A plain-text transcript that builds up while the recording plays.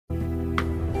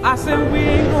I said we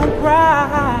ain't gonna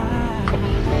cry.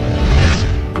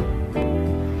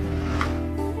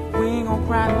 We ain't gonna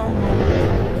cry no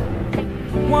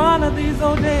more. One of these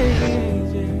old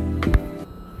days, yeah.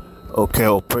 Okay,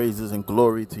 all praises and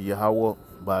glory to Yahawah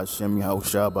by Hashem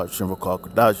Yahawahshi by Hashem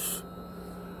Kadash.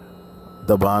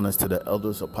 Double honors to the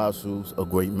elders, apostles, a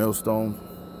great millstone.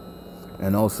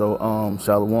 And also,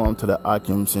 shalom to the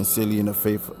Akim, sincerely in the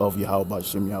faith of Yahawah by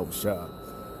Hashem Yahawahshi.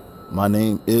 My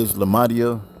name is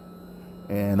Lamadia,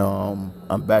 and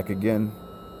I'm back again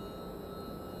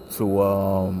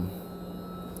to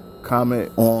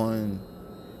comment on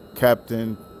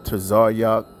Captain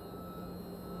Tazarzach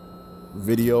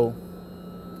video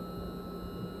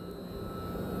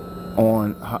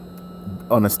on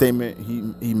a statement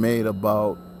he made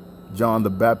about John the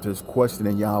Baptist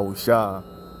questioning Yahawahshi,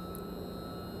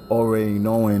 already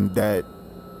knowing that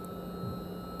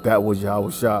was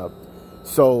Yahawahshi.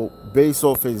 So based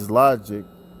off his logic,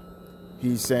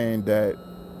 he's saying that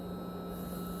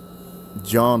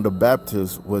John the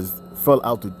Baptist fell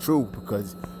out the truth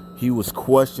because he was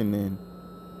questioning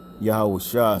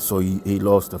Yahawahshi, so he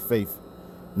lost the faith.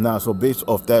 Now, so based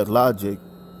off that logic,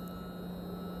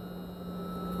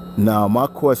 now my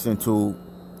question to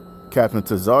Captain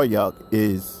Tazarzach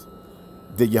is,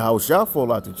 did Yahawahshi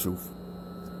fall out the truth?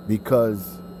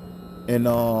 Because in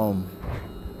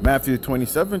Matthew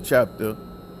 27 chapter,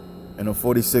 in the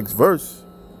 46th verse,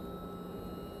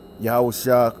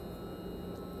 Yahawahshi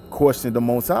questioned the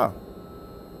Most High.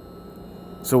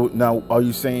 So now, are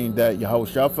you saying that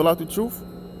Yahawahshi fell out the truth?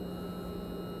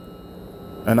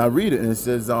 And I read it, and it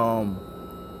says,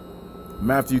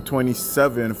 Matthew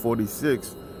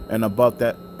 27:46, and about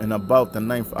the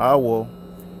ninth hour,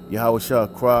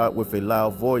 Yahawahshi cried with a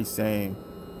loud voice, saying,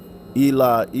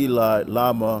 Eli, Eli,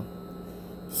 lama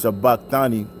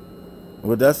sabachthani.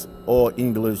 Well, that's all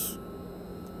English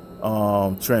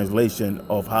translation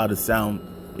of how to sound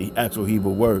the actual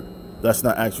Hebrew word. That's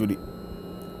not actually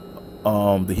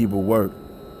the Hebrew word.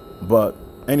 But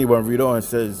anyway, read on. It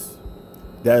says,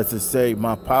 that is to say,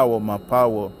 my power,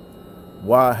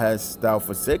 why hast thou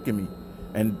forsaken me?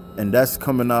 And that's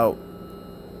coming out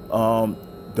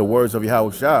the words of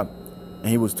Yahawahshi, and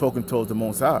he was talking towards the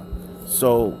Most High.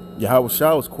 So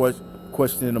Yahawahshi was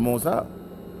questioning the Most High.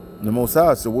 The Most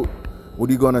High. So what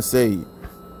are you gonna say?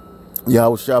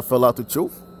 Yahawahshi fell out the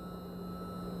truth?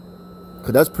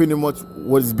 Because that's pretty much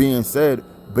what is being said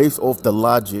based off the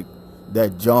logic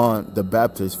that John the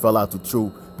Baptist fell out the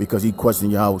truth because he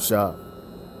questioned Yahawahshi.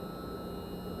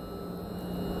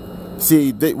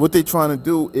 See, what they're trying to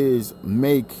do is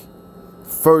make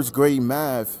first grade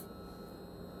math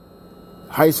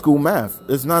high school math.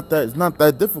 It's not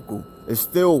that difficult. It's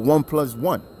still 1 +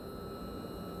 1.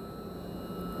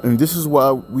 And this is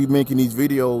why we making these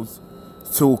videos,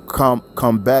 to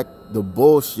combat the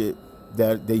bullshit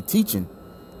that they teaching.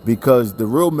 Because the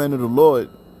real men of the Lord,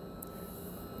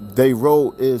 their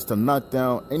role is to knock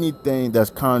down anything that's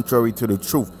contrary to the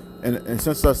truth. And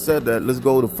since I said that, let's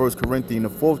go to 1 Corinthians, the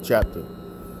 4th chapter.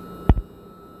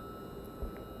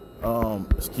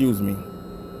 Excuse me.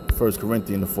 1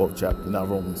 Corinthians, the 4th chapter, not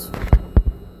Romans.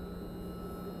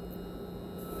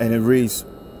 And it reads,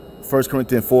 1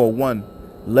 Corinthians 4:1,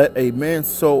 let a man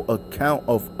so account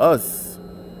of us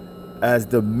as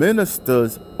the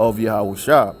ministers of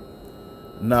Yahawahshi.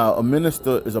 Now, a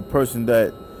minister is a person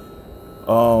that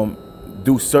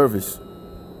do service.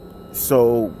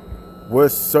 So we're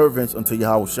servants unto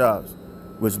Yahawahshi,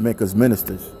 which make us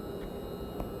ministers.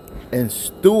 And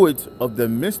stewards of the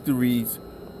mysteries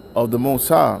of the Most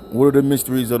High. What are the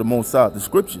mysteries of the Most High? The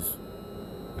scriptures.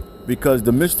 Because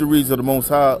the mysteries of the Most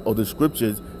High, or the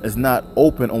scriptures, is not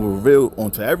open or revealed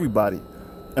unto everybody.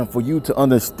 And for you to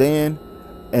understand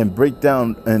and break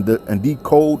down and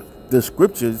decode the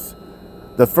scriptures,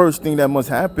 the first thing that must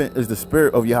happen is the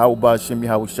spirit of Yahawah by Hashem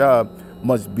Yahawahshi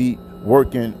must be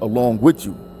working along with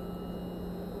you.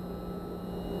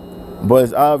 But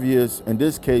it's obvious in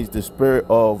this case, the spirit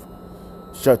of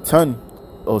Shaitan,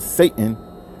 or Satan,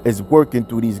 is working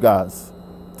through these guys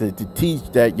to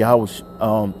teach that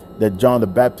that John the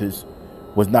Baptist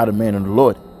was not a man of the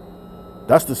Lord.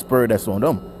 That's the spirit that's on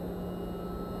them.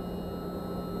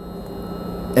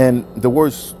 And the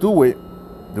word steward,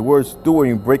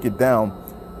 you break it down,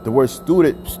 the word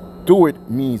steward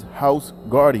means house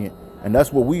guardian, and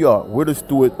that's what we are. We're the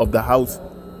steward of the house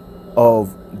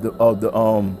of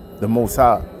the Most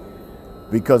High.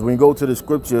 Because when you go to the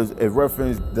scriptures, it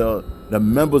references the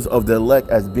members of the elect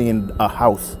as being a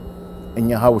house. And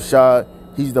Yahawahshi,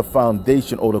 he's the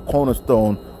foundation or the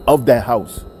cornerstone of that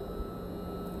house.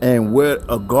 And we're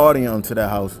a guardian to that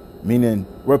house, meaning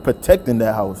we're protecting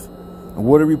that house. And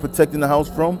what are we protecting the house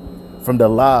from? from the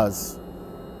lies,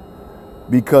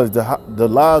 because the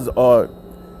lies are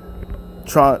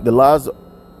trying to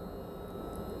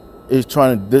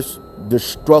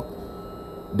destruct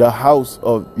the house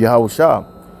of Yahawahshi.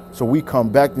 So we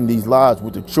combating these lies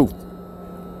with the truth.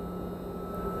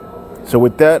 So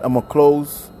with that, I'm gonna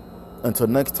close until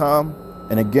next time.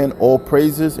 And again, all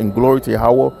praises and glory to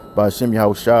Yahweh by Hashem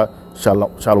Yahawahshi.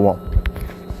 Shalom.